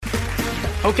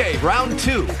Okay, round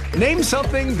two. Name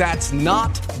something that's not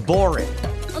boring.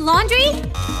 A laundry?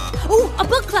 Ooh, a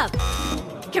book club.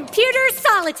 Computer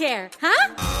solitaire,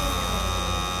 huh?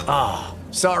 Ah,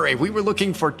 sorry, we were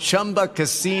looking for Chumba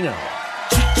Casino.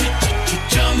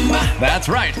 That's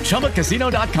right,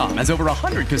 ChumbaCasino.com has over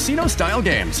 100 casino-style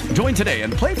games. Join today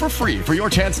and play for free for your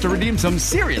chance to redeem some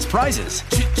serious prizes.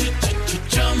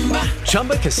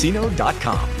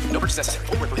 ChumbaCasino.com. No purchase necessary.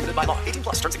 Void where prohibited by law. 18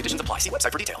 plus. Terms and conditions apply. See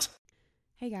website for details.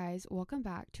 Hey guys, welcome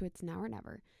back to It's Now or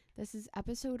Never. This is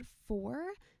episode 4,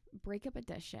 Breakup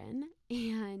Edition,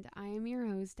 and I am your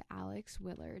host, Alex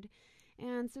Willard.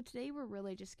 And so today we're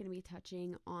really just going to be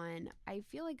touching on, I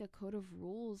feel like, a code of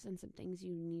rules and some things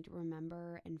you need to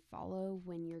remember and follow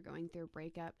when you're going through a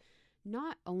breakup,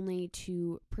 not only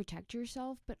to protect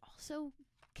yourself, but also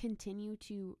continue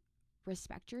to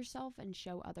respect yourself and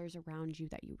show others around you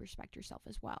that you respect yourself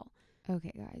as well.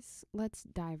 Okay, guys, let's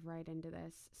dive right into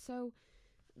this. So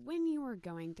when you are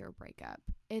going through a breakup,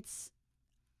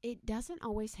 it doesn't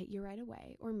always hit you right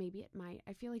away, or maybe it might.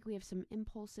 I feel like we have some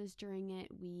impulses during it.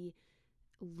 We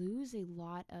lose a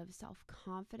lot of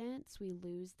self-confidence. We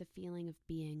lose the feeling of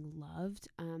being loved.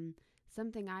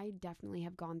 Something I definitely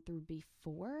have gone through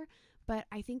before, but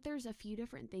I think there's a few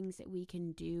different things that we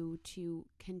can do to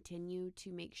continue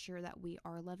to make sure that we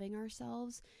are loving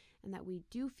ourselves and that we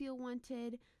do feel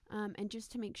wanted, and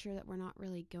just to make sure that we're not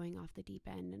really going off the deep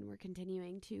end and we're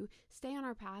continuing to stay on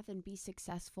our path and be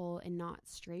successful and not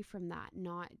stray from that,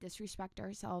 not disrespect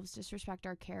ourselves, disrespect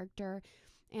our character.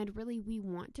 And really, we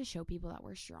want to show people that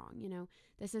we're strong. You know,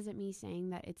 this isn't me saying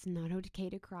that it's not okay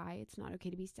to cry. It's not okay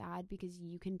to be sad, because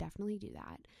you can definitely do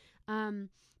that.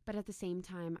 But at the same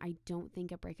time, I don't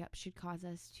think a breakup should cause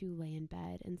us to lay in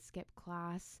bed and skip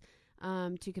class,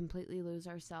 to completely lose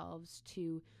ourselves,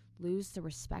 to lose the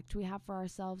respect we have for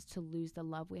ourselves, to lose the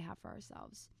love we have for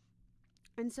ourselves.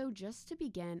 And so just to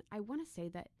begin, I want to say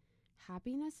that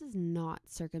happiness is not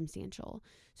circumstantial.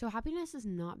 So happiness is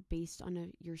not based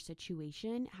on your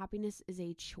situation. Happiness is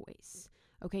a choice.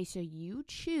 Okay, so you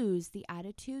choose the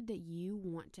attitude that you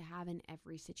want to have in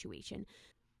every situation.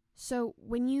 So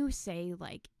when you say,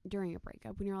 like, during a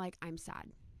breakup, when you're like, I'm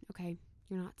sad, okay,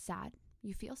 you're not sad.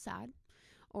 You feel sad.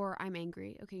 Or I'm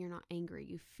angry. Okay, you're not angry.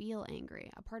 You feel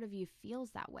angry. A part of you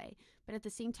feels that way. But at the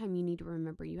same time, you need to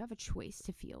remember you have a choice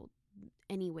to feel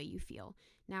any way you feel.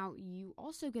 Now, you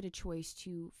also get a choice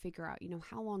to figure out,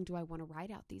 how long do I want to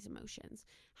ride out these emotions?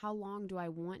 How long do I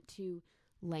want to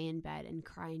lay in bed and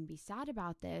cry and be sad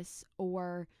about this?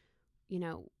 Or,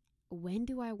 when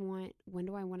do I want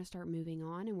to start moving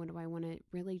on? And when do I want to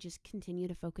really just continue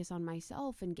to focus on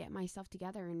myself and get myself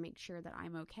together and make sure that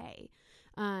I'm okay?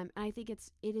 And I think it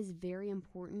is very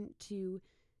important to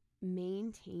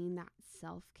maintain that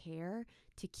self-care,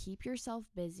 to keep yourself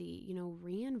busy,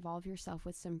 re-involve yourself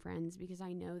with some friends, because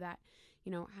I know that,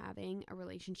 having a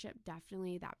relationship,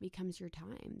 definitely that becomes your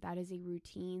time. That is a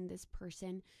routine. This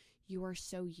person, you are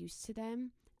so used to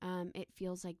them. It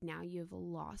feels like now you've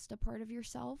lost a part of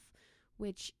yourself,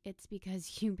 which it's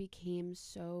because you became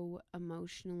so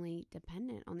emotionally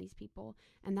dependent on these people,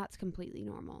 and that's completely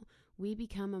normal. We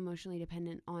become emotionally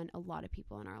dependent on a lot of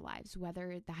people in our lives,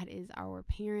 whether that is our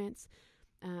parents,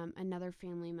 another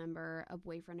family member, a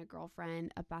boyfriend, a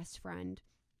girlfriend, a best friend.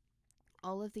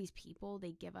 All of these people,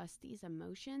 they give us these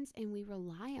emotions, and we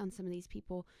rely on some of these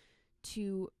people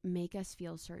to make us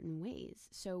feel certain ways.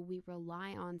 So we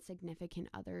rely on significant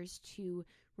others to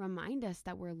remind us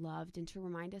that we're loved and to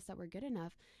remind us that we're good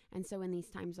enough. And so in these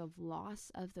times of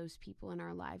loss of those people in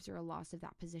our lives, or a loss of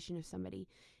that position of somebody,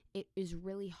 it is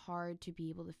really hard to be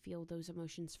able to feel those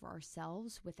emotions for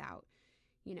ourselves without,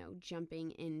 jumping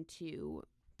into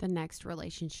the next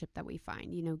relationship that we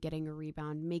find, getting a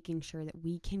rebound, making sure that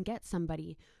we can get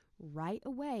somebody right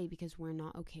away because we're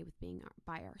not okay with being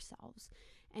by ourselves.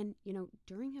 And,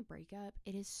 during a breakup,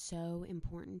 it is so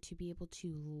important to be able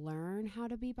to learn how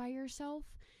to be by yourself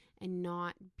and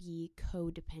not be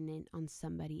codependent on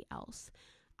somebody else.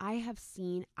 I have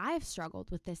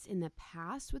struggled with this in the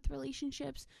past with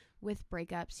relationships, with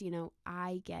breakups.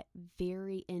 I get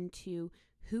very into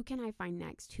who can I find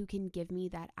next? Who can give me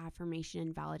that affirmation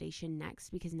and validation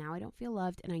next? Because now I don't feel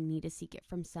loved and I need to seek it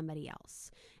from somebody else.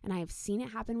 And I have seen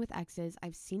it happen with exes.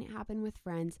 I've seen it happen with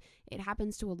friends. It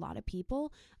happens to a lot of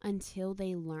people until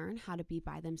they learn how to be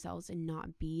by themselves and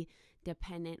not be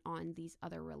dependent on these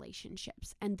other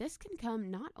relationships. And this can come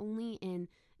not only in,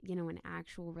 an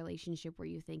actual relationship where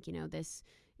you think, this,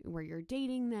 where you're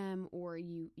dating them or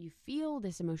you feel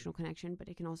this emotional connection, but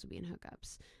it can also be in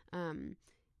hookups.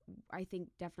 I think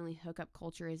definitely hookup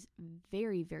culture is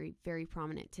very, very, very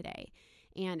prominent today.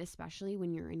 And especially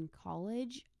when you're in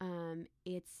college,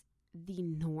 it's the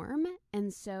norm.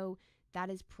 And so that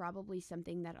is probably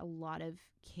something that a lot of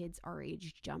kids our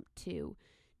age jump to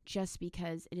just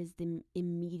because it is the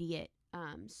immediate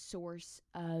source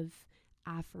of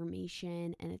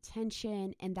affirmation and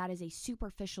attention. And that is a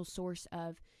superficial source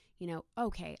of,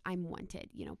 okay, I'm wanted.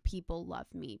 People love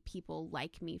me. People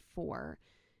like me for,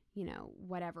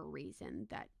 whatever reason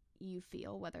that you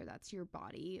feel, whether that's your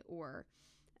body or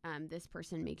this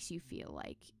person makes you feel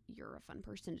like you're a fun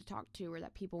person to talk to or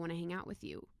that people want to hang out with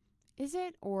you. Is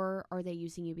it, or are they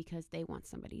using you because they want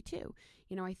somebody too?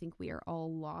 I think we are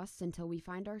all lost until we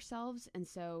find ourselves. And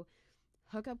so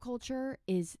hookup culture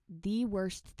is the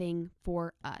worst thing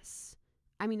for us.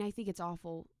 I mean, I think it's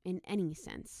awful in any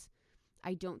sense.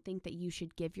 I don't think that you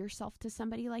should give yourself to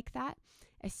somebody like that,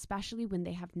 especially when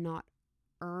they have not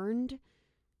earned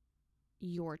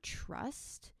your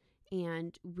trust.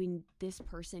 And when this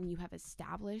person, you have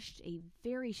established a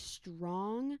very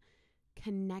strong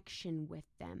connection with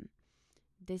them.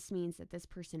 This means that this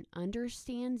person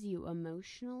understands you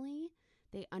emotionally.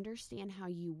 They understand how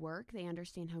you work. They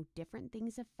understand how different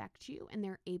things affect you, and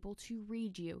they're able to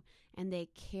read you, and they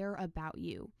care about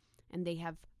you, and they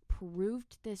have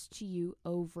proved this to you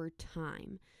over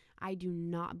time. I do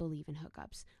not believe in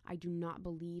hookups. I do not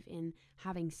believe in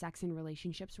having sex in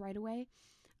relationships right away.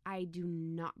 I do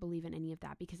not believe in any of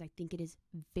that because I think it is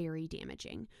very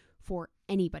damaging for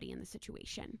anybody in the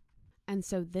situation. And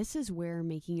so this is where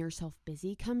making yourself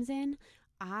busy comes in.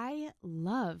 I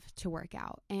love to work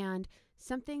out, and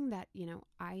something that,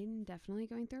 I'm definitely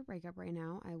going through a breakup right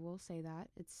now. I will say that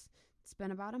it's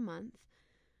been about a month,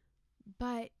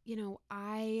 but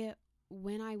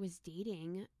when I was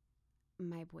dating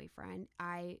my boyfriend,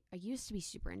 I used to be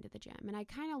super into the gym, and I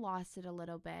kind of lost it a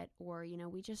little bit, or,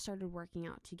 we just started working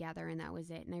out together and that was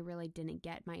it. And I really didn't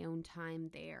get my own time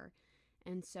there.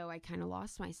 And so I kind of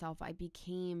lost myself. I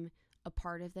became a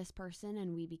part of this person,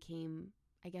 and we became,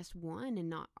 I guess, one and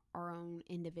not our own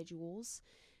individuals.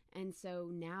 And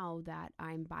so now that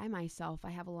I'm by myself,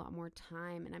 I have a lot more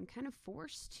time, and I'm kind of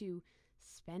forced to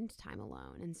spend time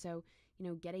alone. And so,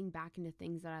 getting back into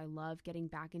things that I love, getting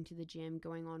back into the gym,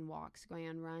 going on walks, going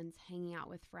on runs, hanging out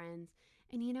with friends,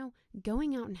 and,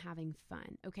 going out and having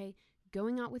fun, okay?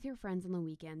 Going out with your friends on the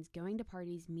weekends, going to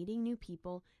parties, meeting new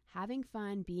people, having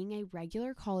fun, being a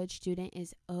regular college student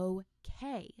is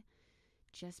okay.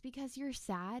 Just because you're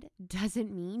sad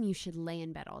doesn't mean you should lay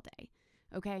in bed all day,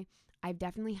 okay? I've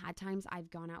definitely had times I've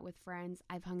gone out with friends,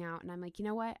 I've hung out, and I'm like, you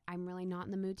know what? I'm really not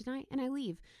in the mood tonight, and I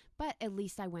leave. But at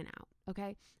least I went out,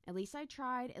 okay? At least I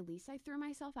tried. At least I threw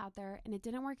myself out there, and it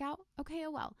didn't work out. Okay,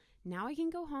 oh well. Now I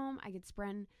can go home. I could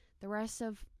spend the rest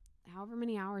of however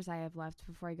many hours I have left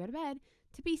before I go to bed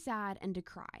to be sad and to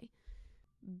cry.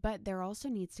 But there also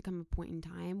needs to come a point in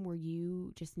time where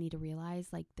you just need to realize,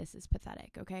 like, this is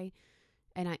pathetic, okay?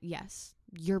 And yes,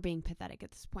 you're being pathetic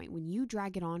at this point. When you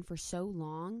drag it on for so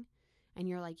long and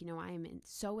you're like, I am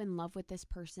so in love with this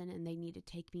person and they need to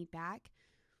take me back.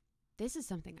 This is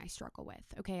something I struggle with,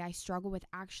 okay? I struggle with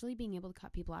actually being able to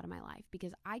cut people out of my life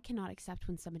because I cannot accept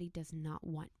when somebody does not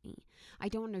want me. I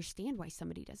don't understand why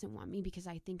somebody doesn't want me because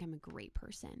I think I'm a great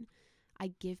person.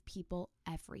 I give people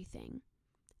everything.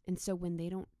 And so when they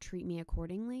don't treat me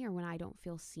accordingly or when I don't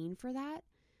feel seen for that,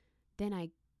 then I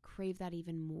crave that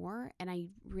even more, and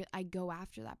I go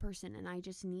after that person, and I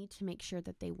just need to make sure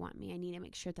that they want me. I need to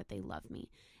make sure that they love me.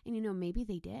 And maybe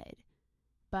they did,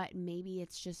 but maybe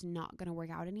it's just not going to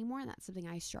work out anymore, and that's something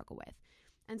I struggle with.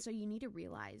 And so you need to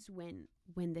realize when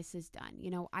this is done.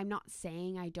 I'm not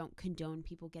saying I don't condone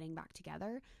people getting back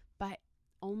together, but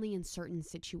only in certain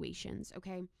situations,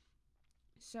 okay?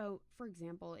 So, for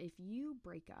example, if you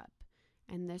break up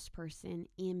and this person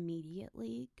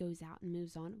immediately goes out and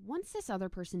moves on, once this other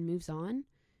person moves on,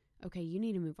 okay, you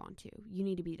need to move on too. You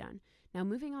need to be done. Now,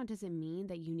 moving on doesn't mean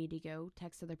that you need to go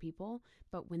text other people,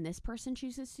 but when this person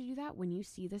chooses to do that, when you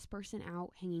see this person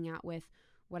out hanging out with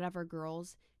whatever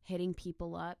girls, hitting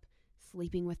people up,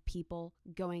 sleeping with people,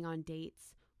 going on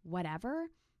dates, whatever,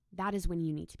 that is when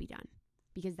you need to be done,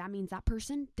 because that means that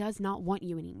person does not want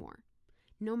you anymore.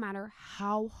 No matter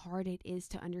how hard it is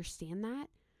to understand that,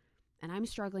 and I'm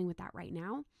struggling with that right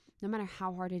now, no matter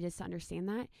how hard it is to understand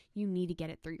that, you need to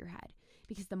get it through your head.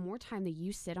 Because the more time that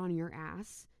you sit on your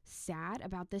ass sad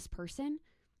about this person,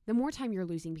 the more time you're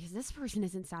losing, because this person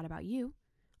isn't sad about you.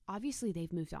 Obviously,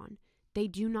 they've moved on. They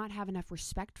do not have enough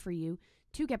respect for you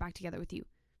to get back together with you.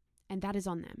 And that is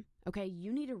on them, okay?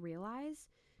 You need to realize,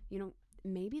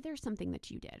 maybe there's something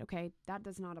that you did, okay? That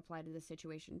does not apply to this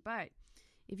situation. But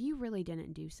if you really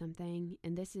didn't do something,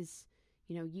 and this is,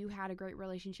 you had a great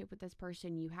relationship with this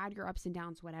person, you had your ups and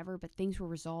downs, whatever, but things were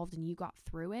resolved and you got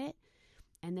through it,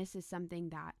 and this is something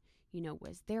that,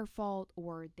 was their fault,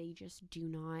 or they just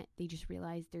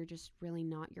realize they're just really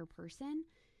not your person.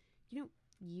 You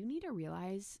need to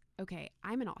realize, okay,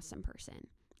 I'm an awesome person.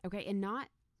 Okay. And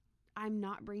I'm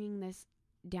not bringing this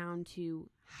down to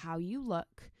how you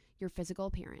look, your physical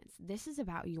appearance. This is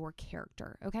about your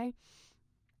character. Okay.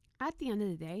 At the end of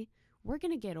the day, we're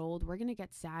going to get old, we're going to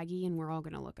get saggy, and we're all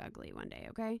going to look ugly one day.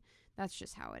 Okay. That's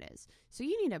just how it is. So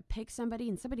you need to pick somebody,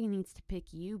 and somebody needs to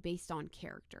pick you based on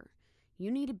character. You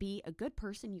need to be a good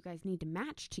person. You guys need to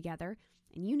match together,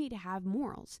 and you need to have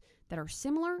morals that are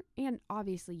similar. And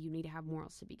obviously you need to have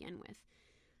morals to begin with.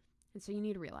 And so you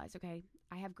need to realize, okay,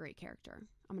 I have great character.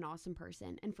 I'm an awesome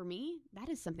person. And for me, that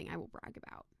is something I will brag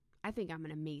about. I think I'm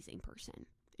an amazing person.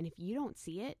 And if you don't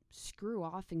see it, screw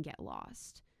off and get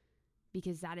lost,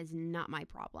 because that is not my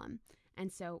problem.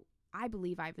 And so I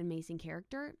believe I have amazing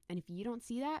character. And if you don't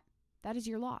see that, that is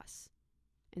your loss.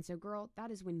 And so, girl, that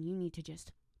is when you need to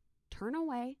just turn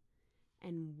away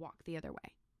and walk the other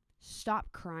way.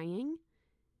 Stop crying.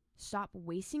 Stop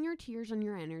wasting your tears and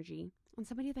your energy on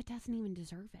somebody that doesn't even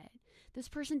deserve it. This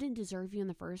person didn't deserve you in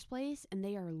the first place, and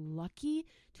they are lucky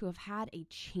to have had a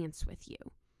chance with you.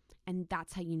 And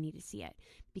that's how you need to see it,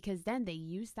 because then they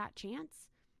used that chance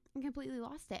and completely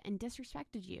lost it and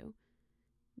disrespected you.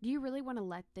 Do you really want to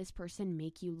let this person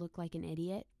make you look like an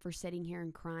idiot for sitting here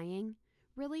and crying?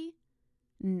 Really?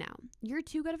 No. You're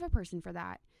too good of a person for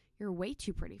that. You're way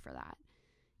too pretty for that.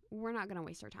 We're not going to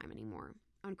waste our time anymore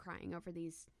on crying over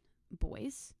these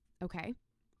boys, okay?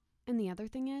 And the other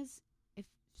thing is, if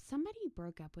somebody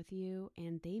broke up with you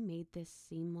and they made this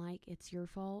seem like it's your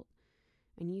fault,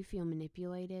 and you feel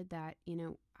manipulated that,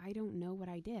 I don't know what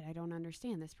I did. I don't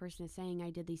understand. This person is saying I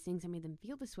did these things. I made them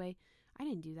feel this way. I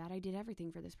didn't do that. I did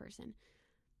everything for this person.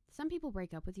 Some people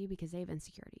break up with you because they have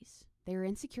insecurities. They are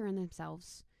insecure in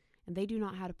themselves, and they do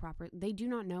not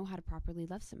know how to properly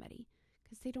love somebody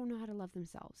because they don't know how to love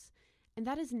themselves. And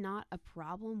that is not a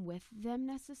problem with them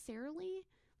necessarily.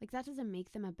 Like, that doesn't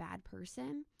make them a bad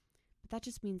person, but that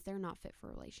just means they're not fit for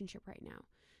a relationship right now.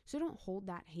 So don't hold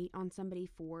that hate on somebody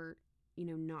for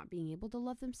not being able to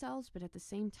love themselves. But at the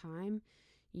same time,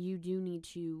 you do need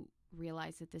to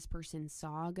realize that this person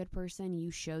saw a good person.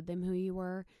 You showed them who you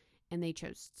were, and they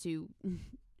chose to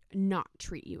not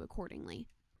treat you accordingly.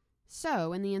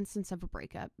 So in the instance of a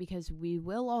breakup, because we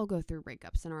will all go through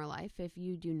breakups in our life, if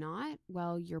you do not,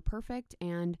 well, you're perfect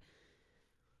and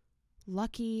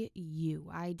lucky you.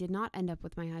 I did not end up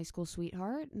with my high school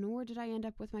sweetheart, nor did I end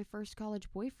up with my first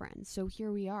college boyfriend. So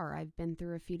here we are. I've been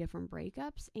through a few different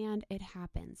breakups, and it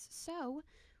happens. So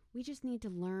we just need to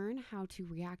learn how to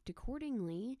react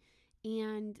accordingly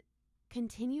and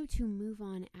continue to move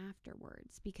on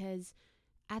afterwards, because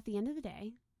at the end of the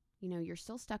day, you're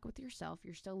still stuck with yourself.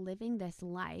 You're still living this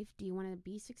life. Do you want to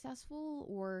be successful,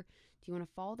 or do you want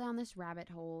to fall down this rabbit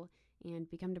hole and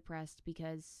become depressed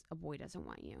because a boy doesn't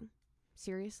want you?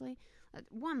 Seriously?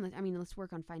 Let's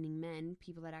work on finding men,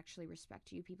 people that actually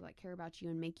respect you, people that care about you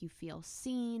and make you feel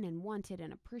seen and wanted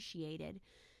and appreciated.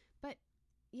 But,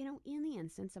 in the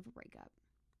instance of a breakup,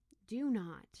 do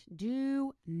not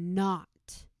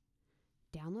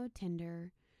download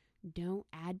Tinder. Don't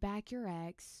add back your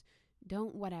ex.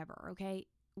 Don't whatever, okay?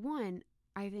 One,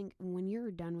 I think when you're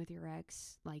done with your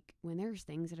ex, like when there's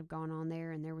things that have gone on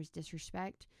there and there was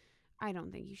disrespect, I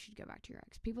don't think you should go back to your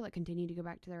ex. People that continue to go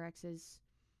back to their exes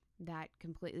that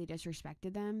completely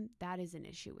disrespected them, that is an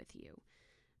issue with you.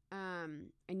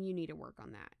 And you need to work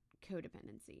on that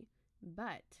codependency.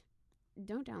 But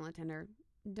don't download Tinder.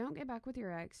 Don't get back with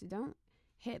your ex. Don't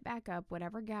hit back up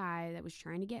whatever guy that was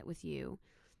trying to get with you,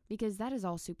 because that is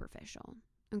all superficial,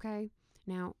 okay?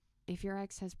 Now, if your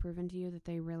ex has proven to you that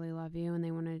they really love you and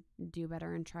they want to do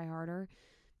better and try harder,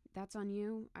 that's on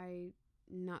you. I'm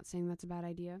not saying that's a bad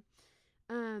idea.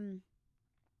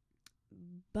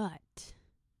 But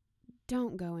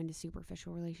don't go into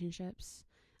superficial relationships.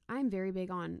 I'm very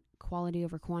big on quality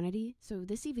over quantity, so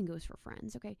this even goes for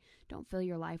friends, okay? Don't fill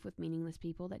your life with meaningless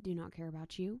people that do not care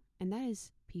about you, and that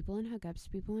is people in hookups,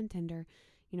 people in Tinder,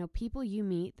 people you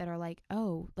meet that are like,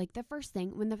 oh, like the first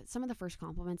thing, some of the first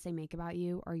compliments they make about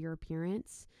you are your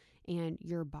appearance and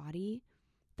your body,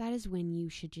 that is when you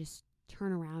should just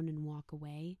turn around and walk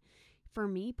away. For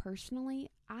me personally,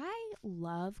 I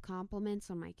love compliments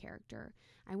on my character.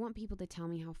 I want people to tell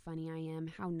me how funny I am,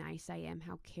 how nice I am,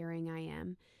 how caring I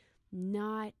am,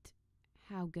 not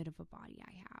how good of a body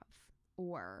I have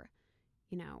or,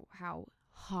 how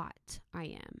hot I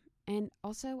am. And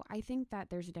also, I think that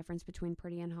there's a difference between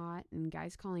pretty and hot, and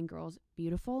guys calling girls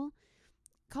beautiful.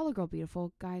 Call a girl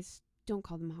beautiful. Guys, don't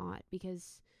call them hot,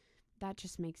 because that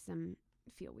just makes them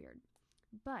feel weird.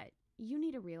 But, you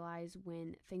need to realize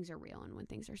when things are real and when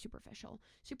things are superficial.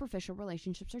 Superficial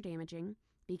relationships are damaging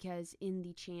because in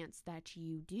the chance that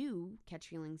you do catch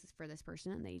feelings for this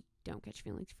person and they don't catch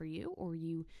feelings for you, or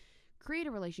you create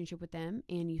a relationship with them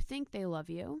and you think they love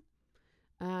you,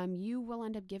 you will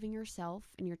end up giving yourself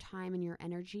and your time and your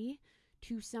energy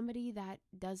to somebody that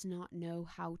does not know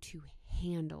how to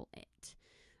handle it.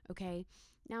 Okay?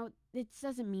 Now, it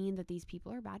doesn't mean that these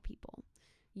people are bad people.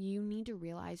 You need to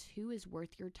realize who is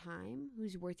worth your time,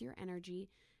 who's worth your energy,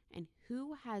 and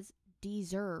who has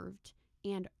deserved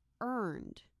and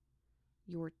earned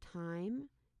your time,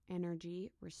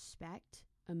 energy, respect,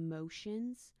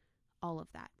 emotions, all of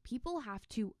that. People have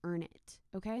to earn it,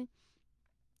 okay?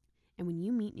 And when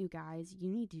you meet new guys, you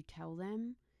need to tell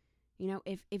them,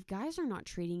 if guys are not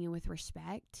treating you with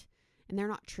respect and they're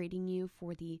not treating you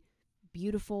for the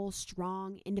beautiful,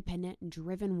 strong, independent, and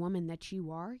driven woman that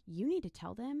you are, you need to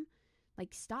tell them,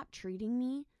 stop treating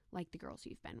me like the girls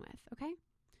you've been with, okay?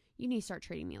 You need to start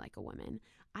treating me like a woman.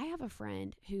 I have a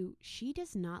friend who she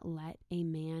does not let a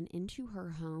man into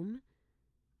her home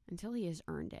until he has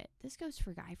earned it. This goes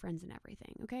for guy friends and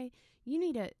everything, okay? You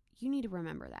need to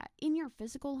remember that in your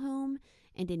physical home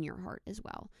and in your heart as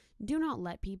well. Do not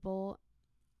let people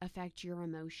affect your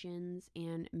emotions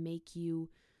and make you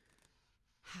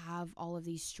have all of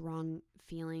these strong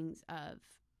feelings of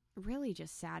really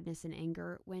just sadness and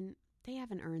anger when they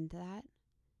haven't earned that.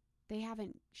 They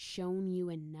haven't shown you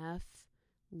enough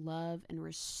love and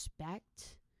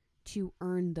respect to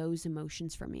earn those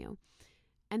emotions from you.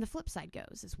 And the flip side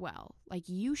goes as well.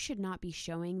 You should not be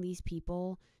showing these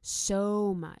people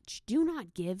so much. Do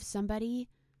not give somebody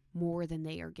more than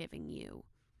they are giving you.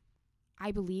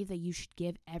 I believe that you should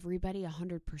give everybody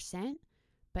 100%,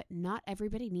 but not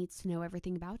everybody needs to know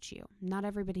everything about you. Not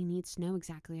everybody needs to know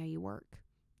exactly how you work.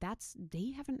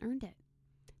 They haven't earned it.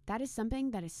 That is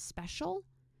something that is special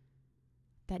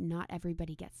that not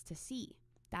everybody gets to see.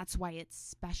 That's why it's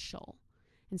special.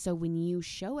 And so when you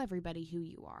show everybody who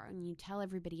you are and you tell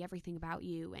everybody everything about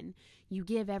you and you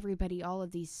give everybody all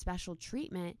of these special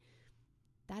treatment,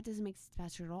 that doesn't make it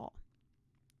special at all.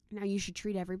 Now, you should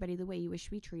treat everybody the way you wish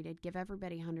to be treated. Give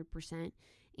everybody 100%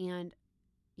 and,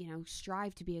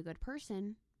 strive to be a good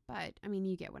person. But,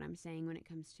 you get what I'm saying when it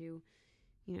comes to,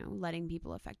 letting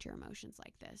people affect your emotions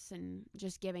like this and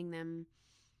just giving them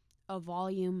a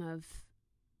volume of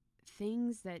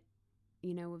things that,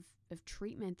 of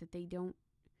treatment that they don't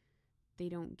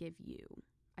give you.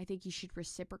 I think you should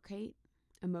reciprocate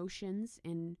emotions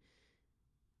and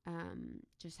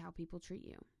just how people treat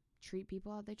you. Treat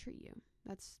people how they treat you.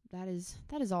 That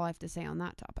is all I have to say on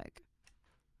that topic.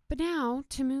 But now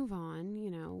to move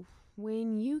on,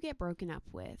 when you get broken up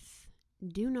with,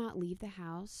 do not leave the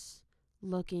house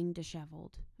looking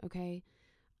disheveled, okay?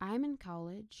 I'm in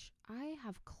college. I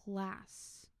have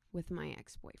class with my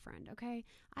ex-boyfriend, okay?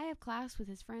 I have class with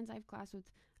his friends. I have class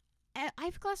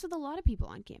with a lot of people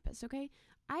on campus, okay?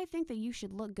 I think that you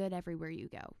should look good everywhere you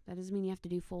go. That doesn't mean you have to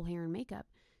do full hair and makeup.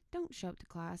 Don't show up to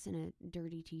class in a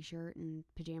dirty t-shirt and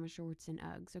pajama shorts and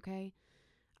Uggs, okay?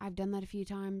 I've done that a few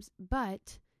times,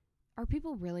 but are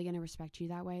people really going to respect you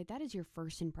that way? That is your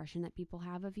first impression that people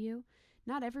have of you.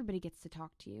 Not everybody gets to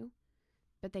talk to you,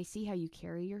 but they see how you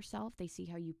carry yourself. They see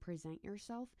how you present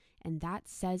yourself, and that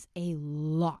says a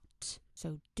lot.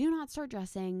 So do not start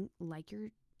dressing like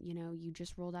you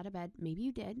just rolled out of bed. Maybe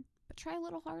you did, but try a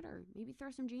little harder. Maybe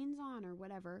throw some jeans on or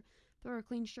whatever. Throw a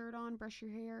clean shirt on, brush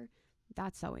your hair.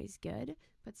 That's always good.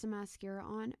 Put some mascara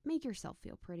on. Make yourself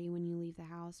feel pretty when you leave the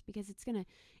house because it's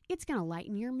gonna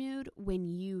lighten your mood when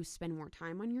you spend more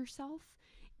time on yourself,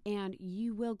 and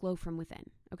you will glow from within.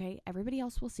 Okay? Everybody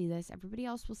else will see this. Everybody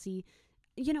else will see.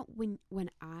 When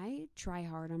I try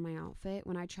hard on my outfit,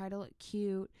 when I try to look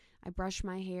cute, I brush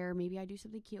my hair, maybe I do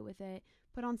something cute with it,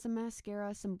 put on some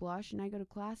mascara, some blush, and I go to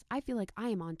class, I feel like I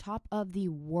am on top of the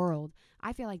world.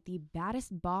 I feel like the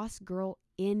baddest boss girl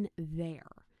in there.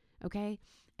 Okay?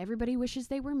 Everybody wishes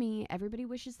they were me. Everybody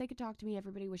wishes they could talk to me.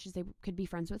 Everybody wishes they could be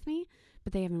friends with me,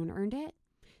 but they haven't earned it.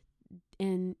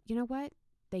 And you know what?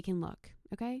 They can look.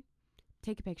 Okay?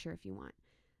 Take a picture if you want.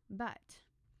 But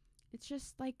it's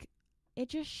just it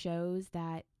just shows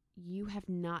that you have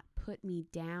not put me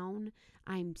down.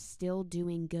 I'm still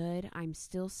doing good. I'm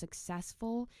still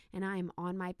successful, and I'm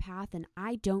on my path, and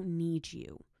I don't need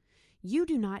you. You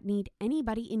do not need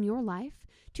anybody in your life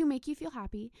to make you feel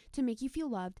happy, to make you feel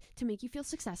loved, to make you feel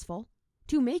successful,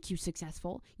 to make you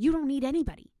successful. You don't need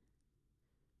anybody.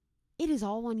 It is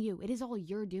all on you. It is all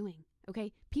you're doing,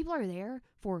 okay? People are there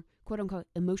for quote-unquote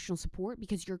emotional support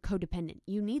because you're codependent.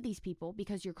 You need these people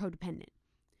because you're codependent.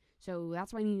 So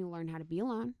that's why you need to learn how to be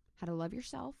alone, how to love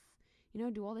yourself,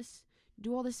 do all this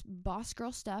do all this boss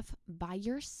girl stuff by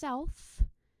yourself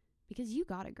because you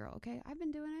got it, girl, okay? I've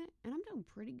been doing it and I'm doing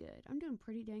pretty good. I'm doing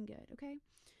pretty dang good, okay?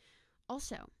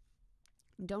 Also,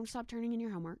 don't stop turning in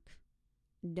your homework.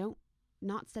 Don't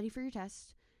not study for your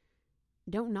tests.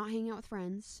 Don't not hang out with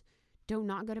friends. Don't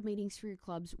not go to meetings for your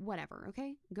clubs, whatever,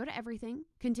 okay? Go to everything.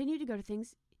 Continue to go to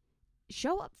things.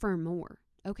 Show up for more,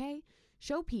 okay?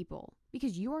 Show people,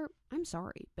 because I'm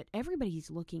sorry, but everybody's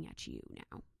looking at you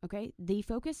now, okay? The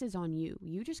focus is on you.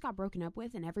 You just got broken up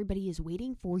with and everybody is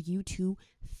waiting for you to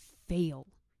fail.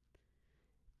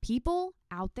 People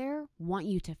out there want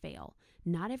you to fail.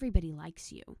 Not everybody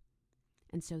likes you.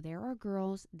 And so there are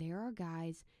girls, there are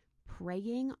guys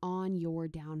preying on your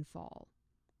downfall.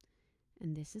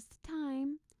 And this is the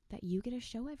time that you get to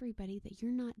show everybody that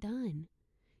you're not done.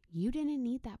 You didn't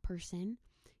need that person.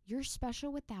 You're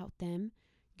special without them.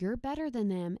 You're better than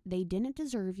them. They didn't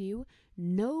deserve you.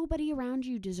 Nobody around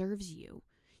you deserves you.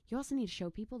 You also need to show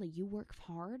people that you work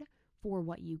hard for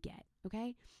what you get,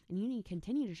 okay? And you need to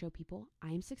continue to show people,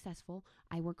 I am successful.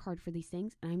 I work hard for these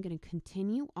things, and I'm going to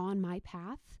continue on my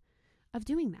path of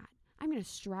doing that. I'm going to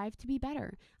strive to be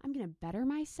better. I'm going to better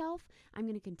myself. I'm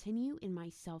going to continue in my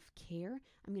self-care.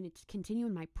 I'm going to continue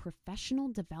in my professional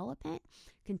development,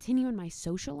 continue in my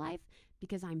social life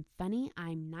because I'm funny.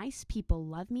 I'm nice. People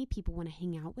love me. People want to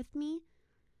hang out with me.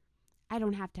 I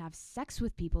don't have to have sex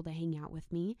with people to hang out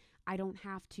with me. I don't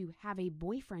have to have a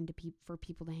boyfriend for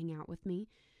people to hang out with me.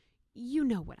 You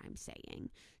know what I'm saying.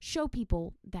 Show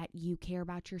people that you care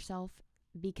about yourself,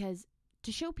 because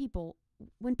to show people,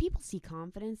 when people see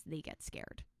confidence, they get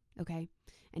scared, okay?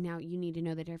 And now you need to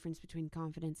know the difference between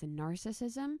confidence and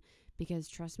narcissism, because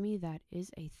trust me, that is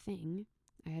a thing.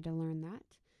 I had to learn that.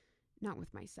 Not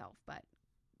with myself, but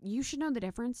you should know the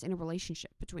difference in a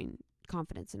relationship between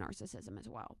confidence and narcissism as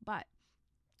well. But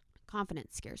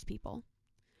confidence scares people.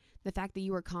 The fact that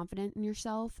you are confident in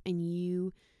yourself and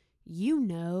you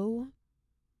know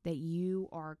that you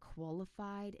are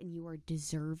qualified and you are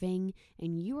deserving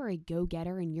and you are a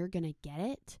go-getter and you're going to get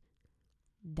it,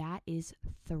 that is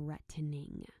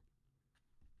threatening.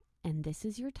 And this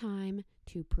is your time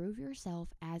to prove yourself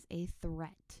as a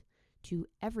threat to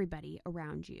everybody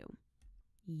around you.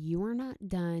 You are not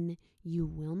done. You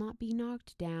will not be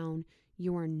knocked down.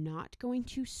 You are not going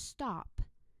to stop.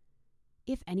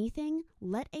 If anything,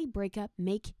 let a breakup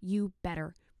make you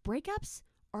better. Breakups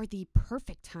are the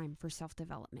perfect time for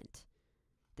self-development.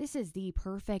 This is the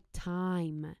perfect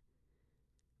time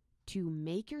to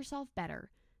make yourself better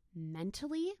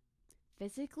mentally,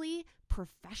 physically,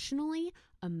 professionally,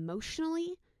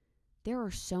 emotionally. There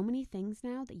are so many things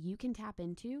now that you can tap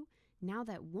into now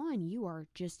that, one, you are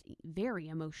just very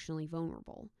emotionally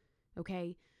vulnerable,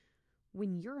 okay?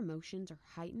 When your emotions are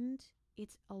heightened,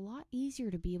 it's a lot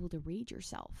easier to be able to read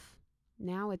yourself.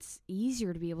 Now it's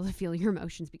easier to be able to feel your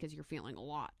emotions because you're feeling a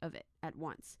lot of it at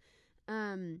once.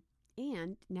 And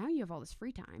now you have all this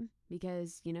free time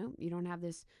because, you don't have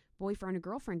this boyfriend or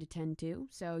girlfriend to tend to.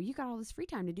 So you got all this free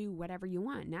time to do whatever you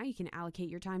want. Now you can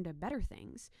allocate your time to better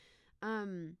things.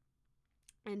 And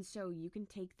so you can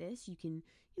take this, you can,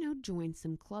 join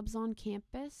some clubs on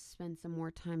campus, spend some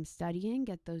more time studying,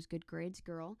 get those good grades,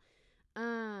 girl.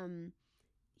 Go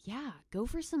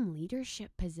for some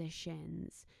leadership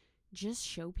positions. Just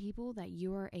show people that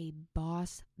you are a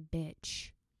boss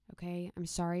bitch, okay? I'm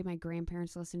sorry my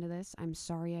grandparents listen to this. I'm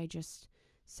sorry I just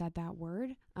said that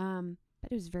word, but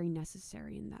it was very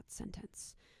necessary in that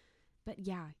sentence. But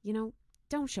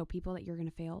don't show people that you're going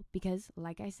to fail because,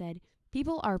 like I said,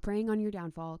 people are preying on your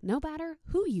downfall. No matter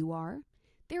who you are,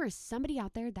 there is somebody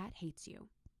out there that hates you.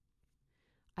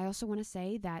 I also want to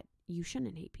say that you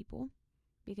shouldn't hate people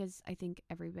because I think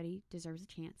everybody deserves a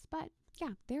chance. But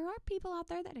there are people out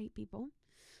there that hate people.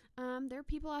 There are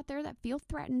people out there that feel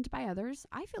threatened by others.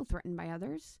 I feel threatened by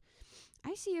others.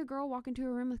 I see a girl walk into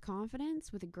a room with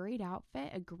confidence, with a great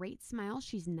outfit, a great smile.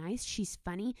 She's nice. She's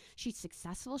funny. She's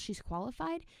successful. She's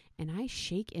qualified. And I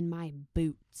shake in my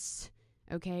boots.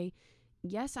 Okay?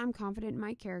 Yes, I'm confident in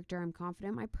my character. I'm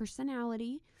confident in my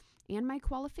personality and my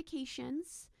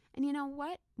qualifications. And you know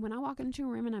what? When I walk into a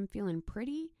room and I'm feeling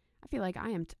pretty, I feel like I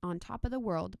am on top of the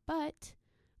world. But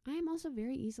I am also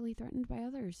very easily threatened by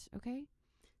others, okay?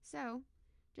 So,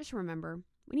 just remember,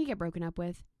 when you get broken up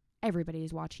with, everybody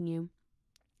is watching you.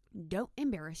 Don't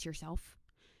embarrass yourself.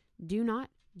 Do not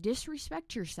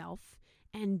disrespect yourself.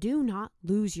 And do not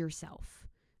lose yourself,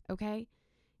 okay?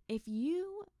 If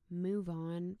you move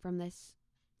on from this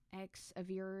ex of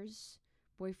yours,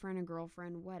 boyfriend or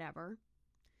girlfriend, whatever,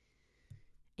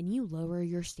 and you lower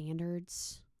your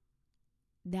standards,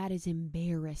 that is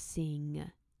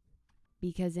embarrassing.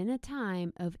 Because in a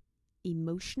time of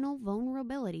emotional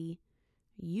vulnerability,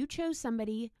 You chose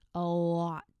somebody a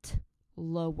lot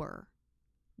lower.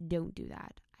 Don't do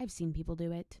that. I've seen people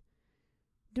do it.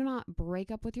 Do not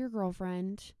break up with your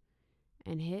girlfriend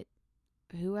and hit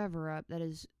whoever up that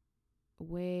is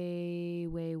way,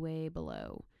 way, way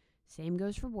below. Same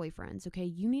goes for boyfriends, okay?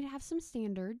 You need to have some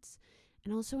standards.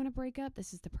 And also in a breakup,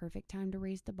 this is the perfect time to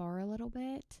raise the bar a little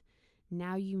bit.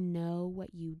 Now you know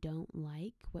what you don't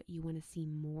like, what you want to see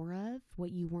more of,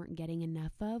 what you weren't getting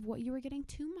enough of, what you were getting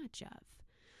too much of.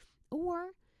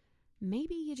 Or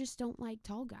maybe you just don't like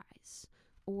tall guys.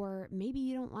 Or maybe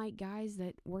you don't like guys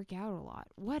that work out a lot.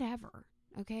 Whatever,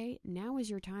 okay? Now is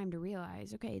your time to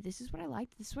realize, okay, this is what I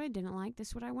liked, this is what I didn't like, this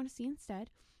is what I want to see instead.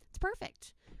 It's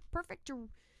perfect. Perfect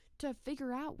to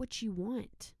figure out what you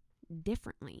want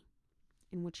differently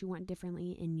and what you want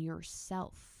differently in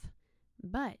yourself.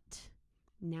 But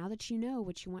now that you know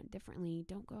what you want differently,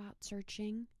 don't go out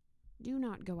searching. Do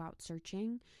not go out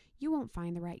searching. You won't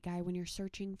find the right guy when you're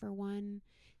searching for one.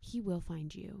 He will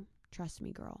find you. Trust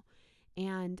me, girl.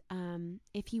 And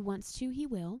if he wants to, he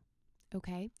will.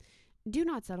 Okay? Do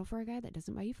not settle for a guy that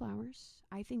doesn't buy you flowers.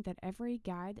 I think that every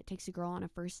guy that takes a girl on a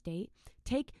first date,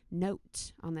 take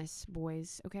note on this,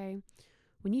 boys, okay?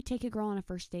 When you take a girl on a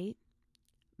first date,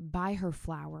 buy her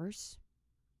flowers.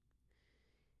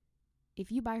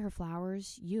 If you buy her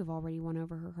flowers, you have already won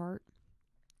over her heart.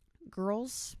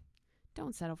 Girls,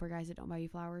 don't settle for guys that don't buy you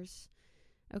flowers.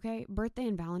 Okay? Birthday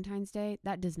and Valentine's Day,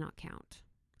 that does not count.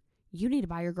 You need to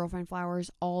buy your girlfriend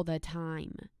flowers all the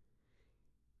time.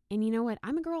 And you know what?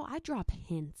 I'm a girl. I drop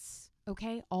hints,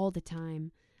 okay? All the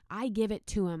time. I give it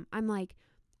to him. I'm like,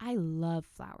 I love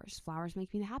flowers. Flowers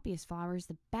make me the happiest. Flowers,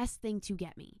 the best thing to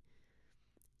get me.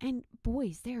 And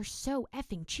boys, they're so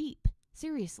effing cheap.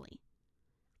 Seriously.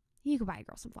 You can buy a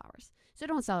girl some flowers. So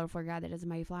don't settle for a guy that doesn't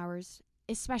buy you flowers,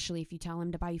 especially if you tell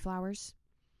him to buy you flowers.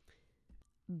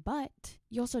 But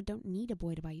you also don't need a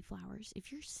boy to buy you flowers.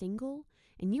 If you're single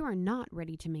and you are not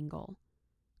ready to mingle,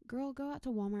 girl, go out to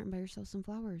Walmart and buy yourself some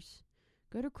flowers.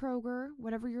 Go to Kroger,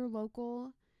 wherever your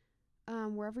local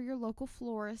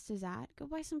florist is at, go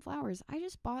buy some flowers. I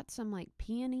just bought some like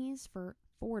peonies for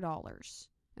 $4.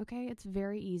 Okay, it's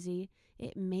very easy.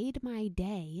 It made my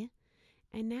day.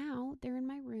 And now they're in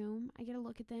my room. I get to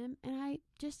look at them and I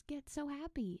just get so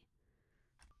happy.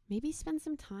 Maybe spend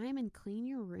some time and clean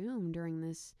your room during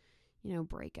this,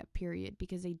 breakup period,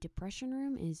 because a depression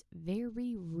room is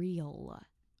very real.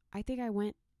 I think I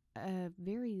went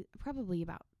probably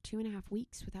about 2.5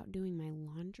 weeks without doing my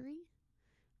laundry.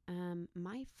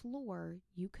 My floor,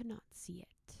 you could not see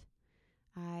it.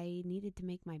 I needed to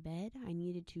make my bed. I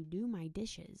needed to do my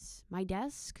dishes. My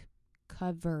desk,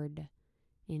 covered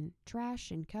in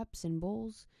trash and cups and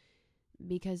bowls,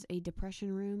 because a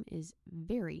depression room is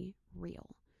very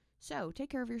real. So take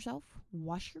care of yourself.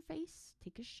 Wash your face.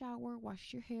 Take a shower.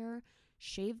 Wash your hair.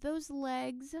 Shave those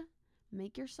legs.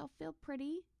 Make yourself feel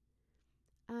pretty.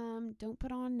 Don't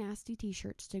put on nasty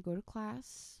t-shirts to go to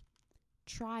class.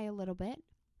 Try a little bit.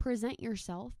 Present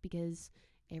yourself, because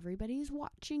everybody's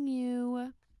watching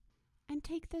you. And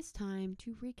take this time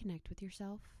to reconnect with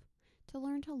yourself, to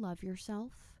learn to love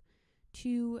yourself,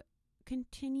 to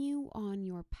continue on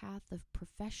your path of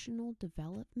professional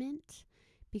development,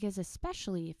 because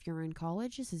especially if you're in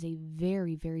college, this is a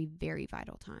very, very, very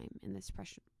vital time in this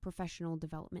professional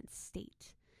development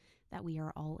state that we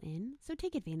are all in. So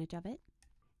take advantage of it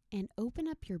and open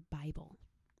up your Bible,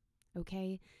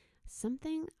 okay?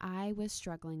 Something I was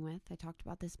struggling with, I talked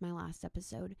about this in my last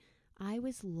episode, I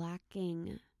was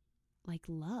lacking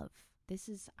love.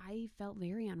 I felt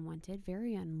very unwanted,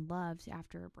 very unloved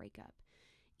after a breakup.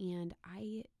 And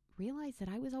I realized that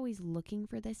I was always looking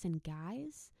for this in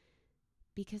guys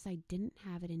because I didn't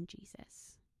have it in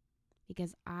Jesus.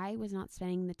 Because I was not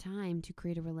spending the time to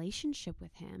create a relationship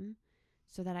with him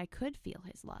so that I could feel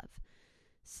his love.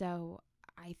 So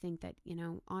I think that,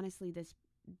 honestly,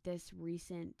 this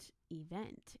recent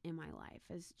event in my life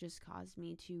has just caused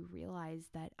me to realize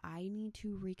that I need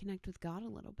to reconnect with God a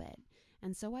little bit.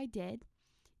 And so I did.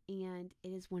 And it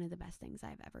is one of the best things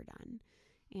I've ever done.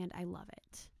 And I love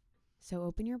it. So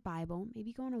open your Bible,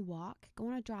 maybe go on a walk, go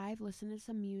on a drive, listen to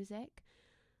some music.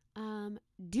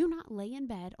 Do not lay in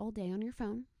bed all day on your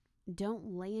phone.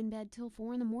 Don't lay in bed till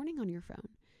 4 a.m. on your phone.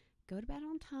 Go to bed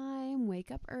on time, wake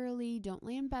up early, don't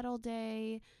lay in bed all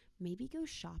day. Maybe go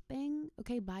shopping.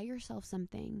 Okay, buy yourself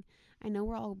something. I know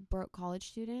we're all broke college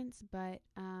students, but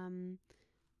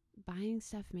buying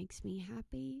stuff makes me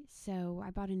happy. So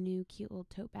I bought a new cute little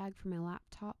tote bag for my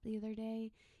laptop the other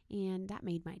day, and that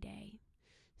made my day.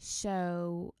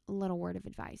 So, a little word of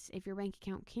advice. If your bank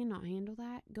account cannot handle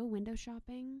that, go window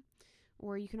shopping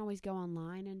Or you can always go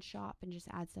online and shop and just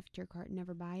add stuff to your cart and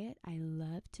never buy it. I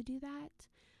love to do that.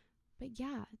 But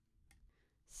yeah.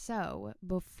 So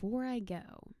before I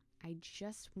go, I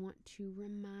just want to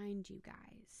remind you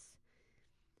guys,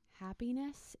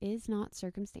 happiness is not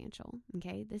circumstantial,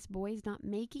 okay? This boy is not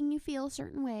making you feel a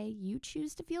certain way. You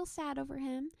choose to feel sad over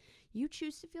him. You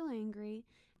choose to feel angry.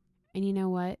 And you know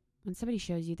what? When somebody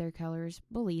shows you their colors,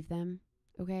 believe them,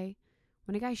 okay?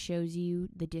 When a guy shows you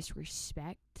the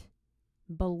disrespect,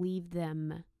 believe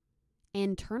them.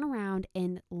 And turn around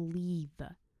and leave.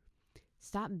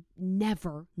 Stop.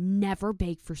 Never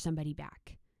beg for somebody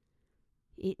back.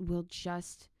 It will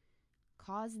just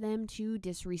cause them to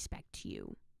disrespect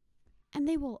you. And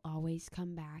they will always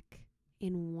come back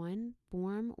in one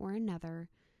form or another.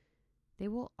 They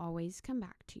will always come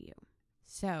back to you.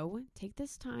 So take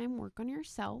this time, work on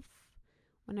yourself.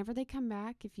 Whenever they come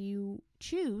back, if you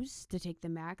choose to take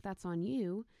them back, that's on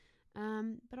you.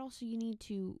 But also you need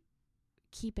to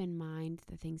keep in mind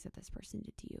the things that this person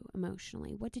did to you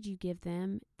emotionally. What did you give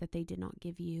them that they did not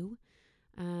give you?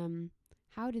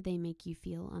 How did they make you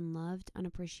feel unloved,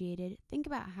 unappreciated? Think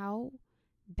about how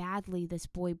badly this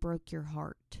boy broke your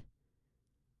heart.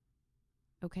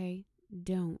 Okay?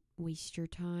 Don't waste your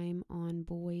time on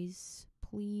boys.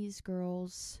 Please,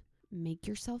 girls, make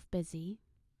yourself busy.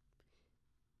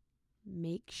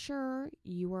 Make sure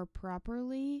you are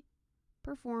properly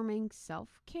performing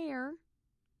self-care.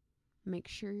 Make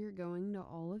sure you're going to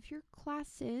all of your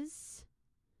classes.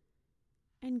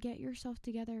 And get yourself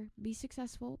together. Be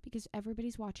successful because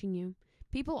everybody's watching you.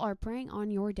 People are preying on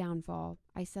your downfall.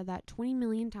 I said that 20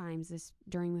 million times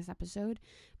during this episode,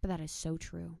 but that is so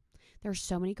true. There are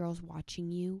so many girls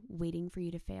watching you, waiting for you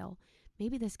to fail.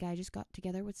 Maybe this guy just got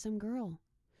together with some girl,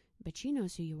 but she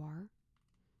knows who you are.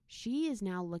 She is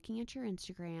now looking at your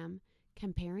Instagram,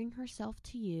 comparing herself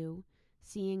to you,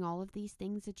 seeing all of these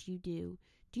things that you do.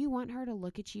 Do you want her to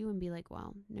look at you and be like,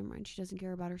 well, never mind, she doesn't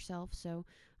care about herself, so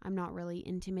I'm not really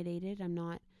intimidated, I'm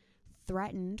not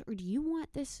threatened? Or do you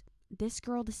want this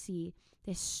girl to see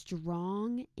this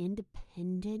strong,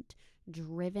 independent,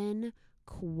 driven,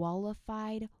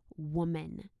 qualified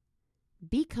woman?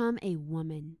 Become a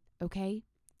woman, okay?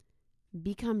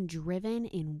 Become driven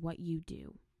in what you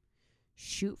do.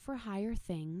 Shoot for higher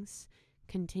things.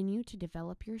 Continue to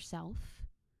develop yourself.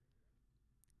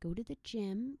 Go to the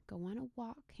gym, go on a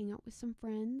walk, hang out with some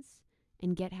friends,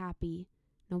 and get happy.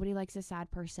 Nobody likes a sad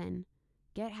person.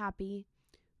 Get happy.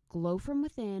 Glow from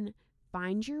within.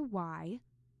 Find your why.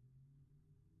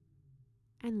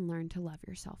 And learn to love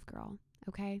yourself, girl.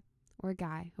 Okay? Or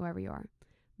guy, whoever you are.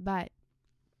 But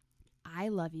I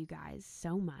love you guys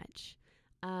so much.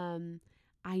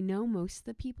 I know most of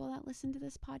the people that listen to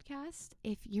this podcast.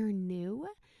 If you're new,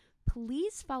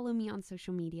 please follow me on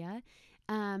social media.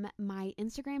 My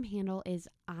Instagram handle is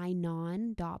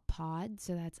inon.pod.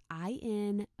 So that's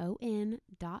INON.pod.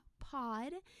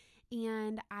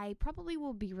 And I probably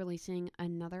will be releasing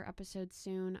another episode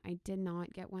soon. I did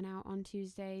not get one out on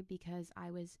Tuesday because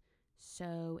I was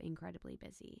so incredibly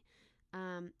busy.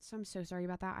 So I'm so sorry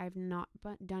about that. I've not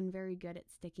done very good at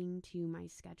sticking to my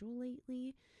schedule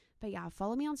lately. But yeah,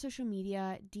 follow me on social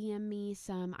media. DM me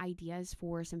some ideas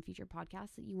for some future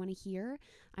podcasts that you want to hear.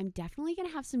 I'm definitely going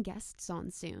to have some guests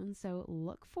on soon. So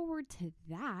look forward to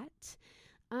that.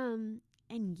 And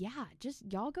yeah,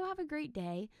 just y'all go have a great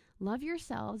day. Love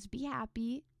yourselves. Be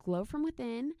happy. Glow from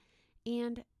within.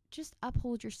 And just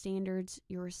uphold your standards,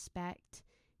 your respect.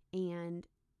 And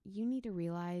you need to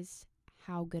realize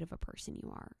how good of a person you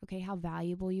are. Okay? How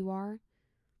valuable you are.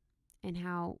 And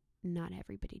how not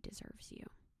everybody deserves you.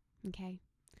 Okay.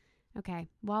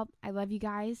 Well, I love you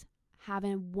guys. Have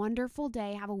a wonderful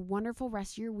day. Have a wonderful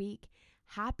rest of your week.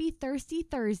 Happy Thirsty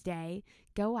Thursday.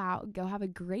 Go out. Go have a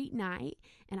great night.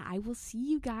 And I will see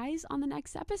you guys on the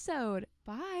next episode.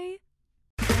 Bye.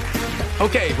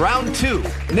 Okay, round 2.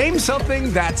 Name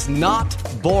something that's not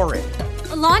boring.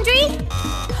 A laundry?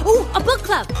 Ooh, a book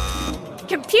club.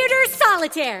 Computer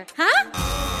solitaire, huh?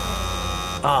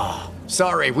 Ah,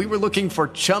 sorry. We were looking for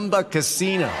Chumba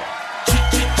Casino.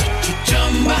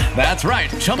 That's right.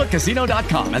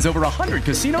 ChumbaCasino.com has over 100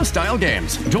 casino-style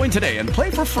games. Join today and play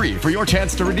for free for your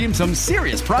chance to redeem some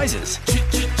serious prizes.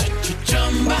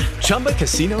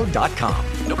 ChumbaCasino.com.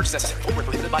 No purchase necessary. Void where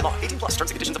prohibited by law. 18+ terms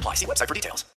and conditions apply. See website for details.